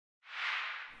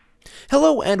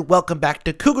Hello and welcome back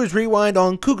to Cougars Rewind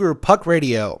on Cougar Puck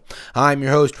Radio. I'm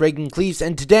your host Reagan Cleaves,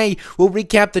 and today we'll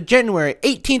recap the January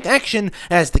 18th action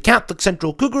as the Catholic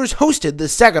Central Cougars hosted the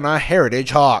Saginaw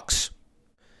Heritage Hawks.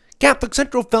 Catholic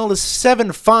Central fell to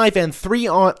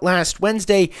 7-5-3 on last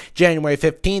Wednesday, January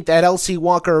 15th at LC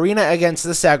Walker Arena against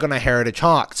the Saginaw Heritage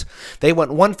Hawks. They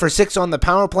went 1 for 6 on the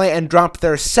power play and dropped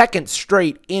their second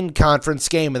straight in-conference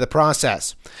game in the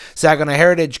process. Saginaw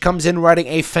Heritage comes in riding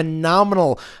a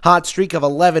phenomenal hot streak of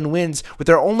 11 wins, with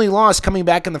their only loss coming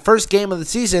back in the first game of the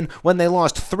season when they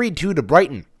lost 3-2 to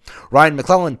Brighton. Ryan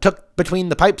McClellan took between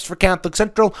the pipes for Catholic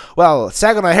Central, while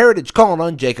Saginaw Heritage called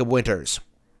on Jacob Winters.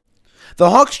 The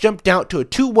Hawks jumped out to a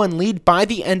 2-1 lead by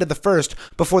the end of the first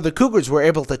before the Cougars were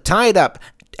able to tie it up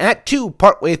at 2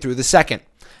 partway through the second.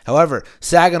 However,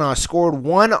 Saginaw scored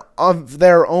one of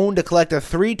their own to collect a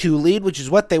 3-2 lead, which is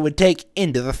what they would take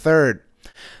into the third.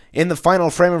 In the final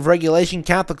frame of regulation,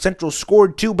 Catholic Central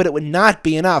scored 2, but it would not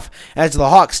be enough, as the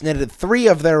Hawks netted 3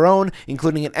 of their own,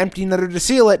 including an empty netter to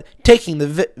seal it, taking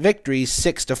the victory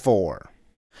 6-4.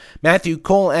 Matthew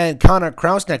Cole and Connor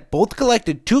Krausneck both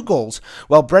collected 2 goals,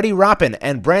 while Brady Roppin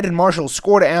and Brandon Marshall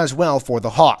scored as well for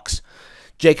the Hawks.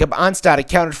 Jacob Onstad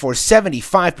accounted for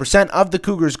 75% of the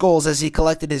Cougars' goals as he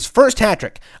collected his first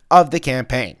hat-trick of the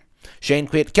campaign. Shane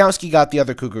Kwiatkowski got the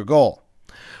other Cougar goal.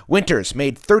 Winters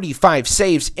made 35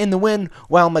 saves in the win,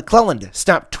 while McClelland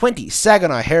stopped 20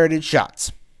 Saginaw Heritage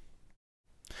shots.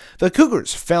 The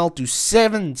Cougars fell to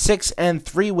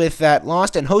 7-6-3 with that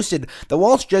loss and hosted the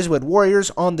Walsh Jesuit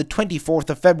Warriors on the 24th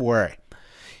of February.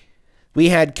 We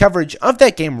had coverage of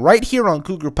that game right here on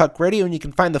Cougar Puck Radio, and you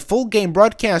can find the full game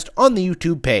broadcast on the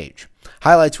YouTube page.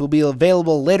 Highlights will be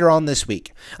available later on this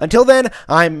week. Until then,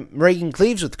 I'm Reagan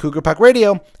Cleaves with Cougar Puck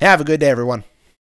Radio. Have a good day, everyone.